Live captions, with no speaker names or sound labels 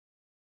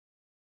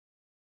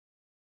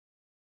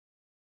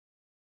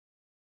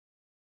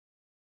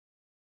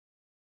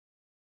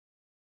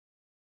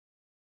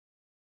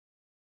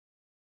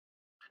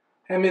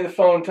Hand me the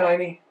phone,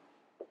 Tiny.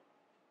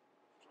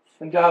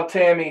 And dial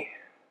Tammy.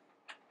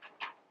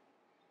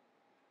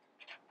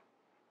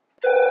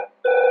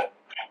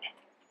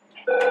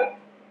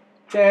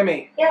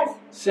 Tammy. Yes.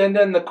 Send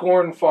in the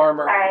corn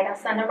farmer. Alright, I'll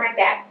send him right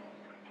back.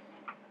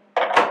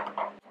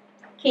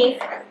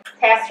 Keith,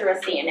 Pastor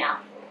will see you now.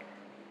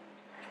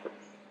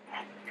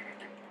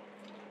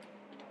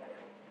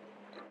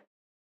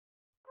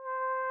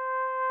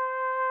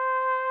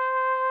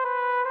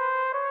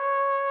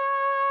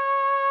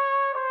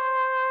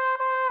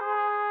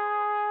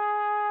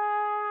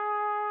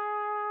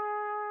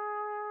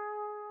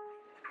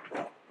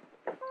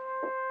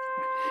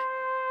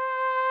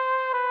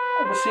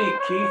 Have a seat,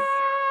 Keith.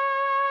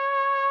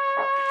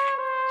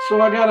 So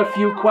I got a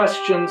few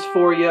questions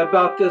for you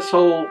about this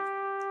whole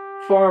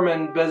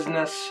farming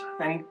business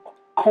and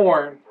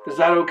corn. Is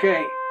that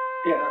okay?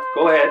 Yeah,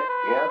 go ahead.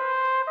 Yeah.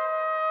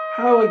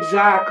 How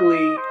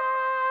exactly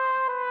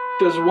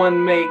does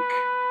one make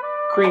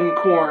cream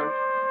corn?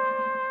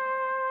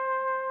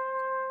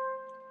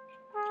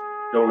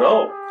 Don't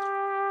know.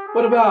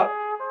 What about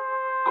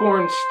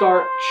corn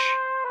starch?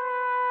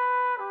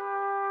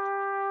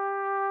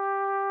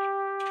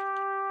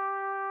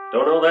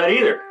 Don't know that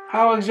either.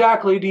 How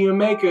exactly do you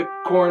make a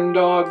corn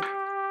dog?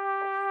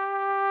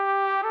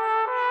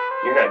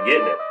 You're not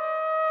getting it.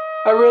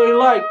 I really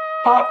like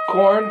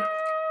popcorn.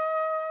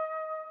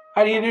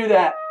 How do you do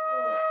that?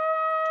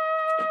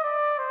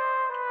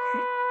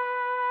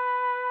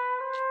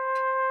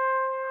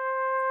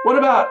 What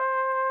about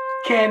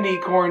candy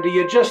corn? Do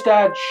you just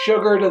add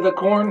sugar to the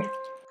corn?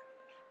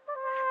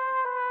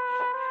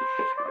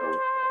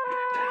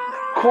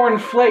 Corn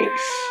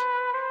flakes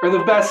are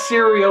the best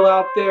cereal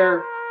out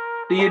there.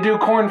 Do you do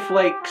corn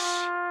flakes?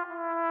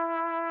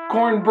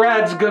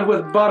 Cornbread's good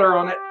with butter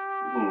on it.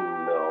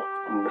 No.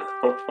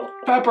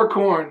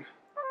 Peppercorn.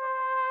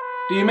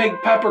 Do you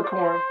make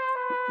peppercorn?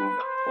 No.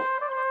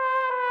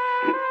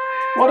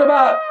 What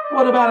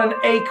about an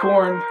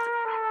acorn?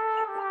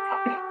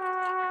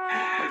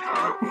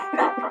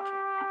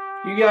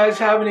 You guys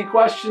have any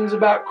questions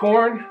about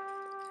corn?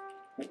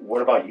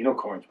 What about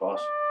unicorns,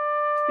 boss?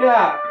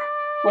 Yeah.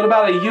 What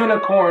about a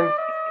unicorn?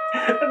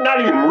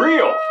 Not even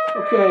real.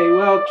 Okay,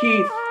 well,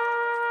 Keith,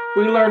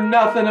 we learned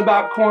nothing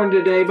about corn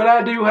today, but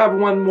I do have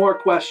one more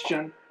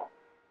question.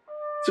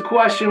 It's a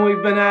question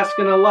we've been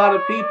asking a lot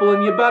of people,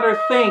 and you better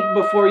think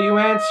before you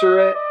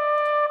answer it.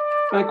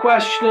 My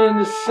question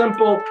is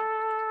simple.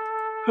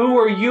 Who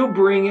are you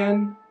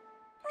bringing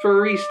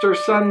for Easter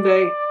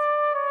Sunday?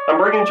 I'm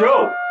bringing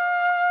Joe.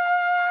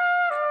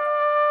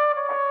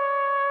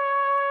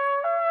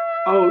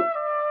 Oh,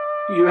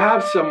 you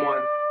have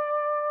someone.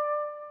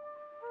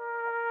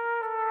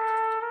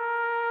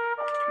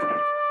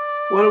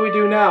 What do we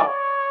do now?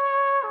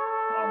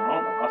 I don't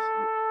know, boss.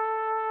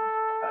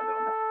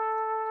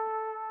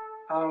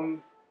 I don't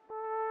know.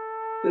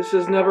 This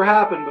has never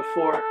happened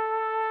before.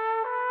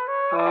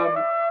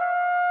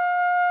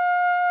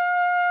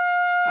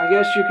 I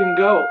guess you can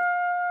go.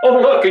 Oh,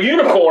 look, a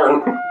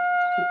unicorn.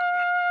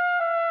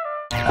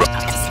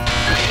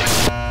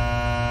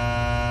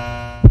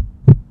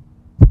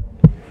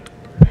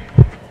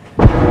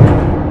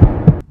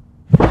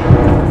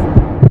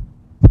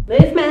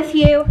 Move,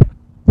 Matthew.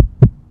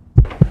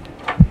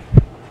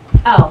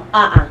 Oh,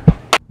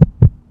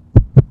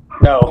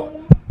 No,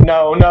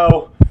 no,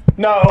 no,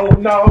 no,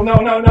 no, no,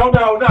 no, no,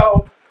 no, no.